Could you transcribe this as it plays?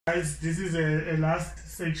Guys, this is a last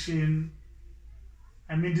section.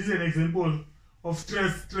 This is an example of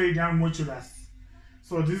stress strain young modulus.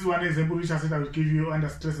 So this is one example which I said I will give you under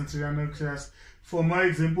stress and strain young modulus. For my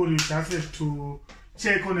example, you just have to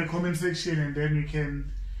check on the comment section and then you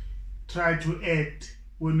can try to add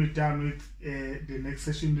when we're done with the next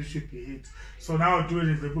session which should be hit. So now I'll do an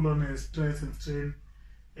example on a stress and strain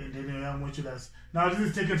and then a young modulus. Now this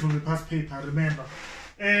is taken from the past paper, remember.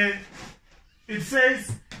 It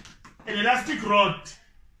says an elastic rod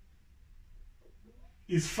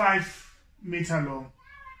is 5 meters long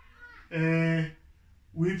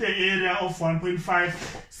with an area of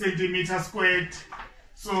 1.5 centimeters squared.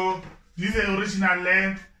 So this is the original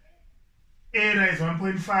length, area is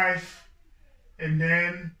 1.5, and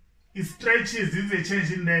then it stretches. This is a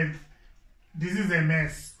change in length. This is a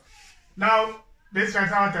mass. Now let's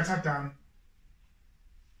write our data down.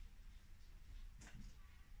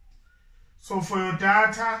 So for your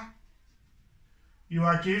data, you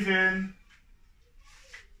are given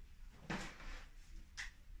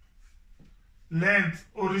length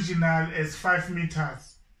original as 5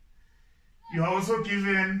 meters. You are also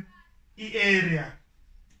given area,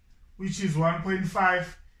 which is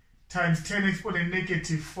 1.5 times 10 exponent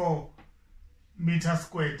negative 4 meters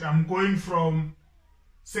squared. I'm going from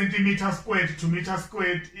centimeter squared to meter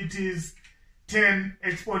squared. It is 10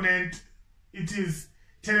 exponent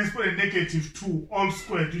negative 2 all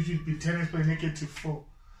squared, which would be 10 exponent negative 4.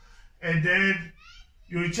 And then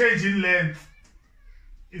your change in length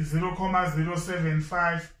is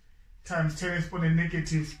 0.075 times 10 exponent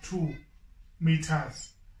negative 2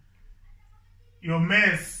 meters. Your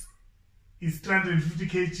mass is 350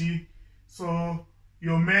 kg, so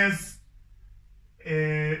your mass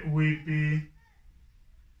will be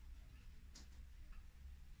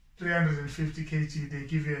 350 kg. They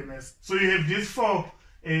give you a mass. So you have these four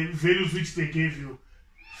values which they gave you.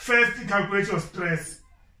 First, calculate your stress.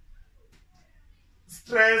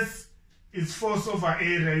 Stress is force over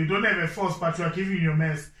area. You don't have a force, but you are giving your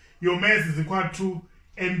mass. Your mass is equal to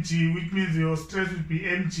mg, which means your stress will be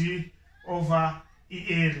mg over E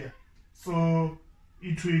area. So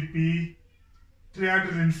it will be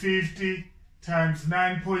 350 times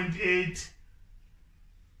 9.8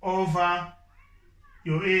 over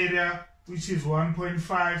your area, which is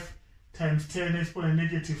 1.5 times 10 exponent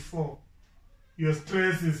negative 4. Your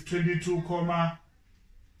stress is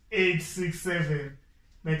 22,867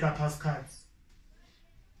 megapascals.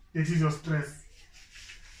 That is your stress.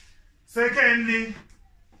 Secondly,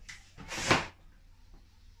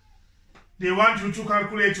 they want you to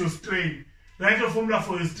calculate your strain. Write your formula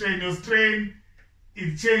for your strain. Your strain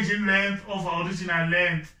is change in length over original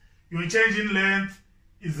length. Your change in length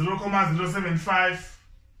is 0.075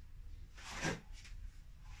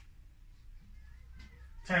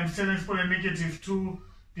 times 10 exponent negative 2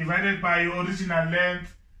 divided by your original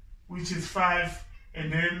length, which is 5,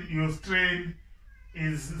 and then your strain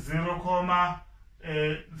is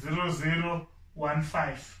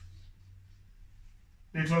 0.0015.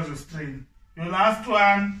 That was your strain. Your last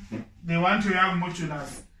one, they want your young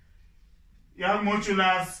modulus. Young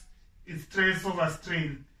modulus is stress over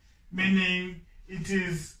strain, meaning it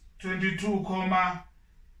is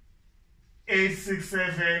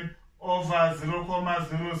 22,867 over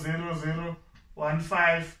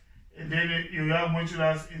 0.00015, and then your young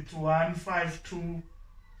modulus is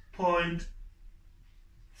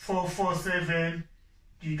 152.447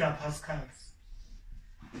 gigapascals.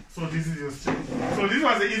 So this is your strain. So this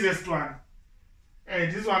was the easiest one.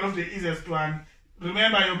 This is one of the easiest one.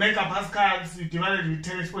 Remember your megapascals, you divided with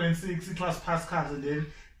 10 exponent 6, it was pascals, and then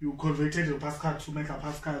you converted your pascal to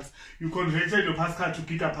megapascals. You converted your pascal to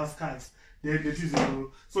gigapascals. Then that is your.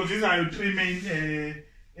 So these are your three main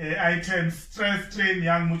items: stress, strain,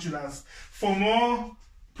 young modulus. For more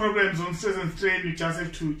problems on stress and strain, you just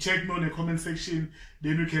have to check me on the comment section.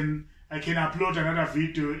 Then I can upload another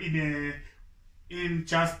video in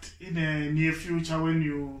the near future when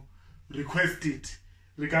you request it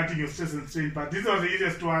regarding your stress and strain. But this was the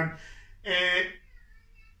easiest one.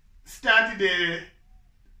 Start the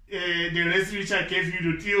lesson which I gave you,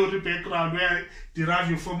 the theory background where I derive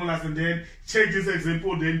your formulas, and then check this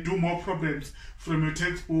example, then do more problems from your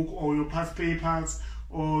textbook or your past papers,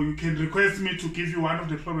 or you can request me to give you one of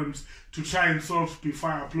the problems to try and solve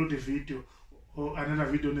before I upload a video or another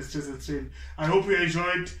video on the stress and strain. I hope you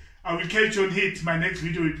enjoyed. I will catch you on HIT. My next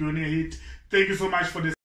video will be on a HIT. Thank you so much for this.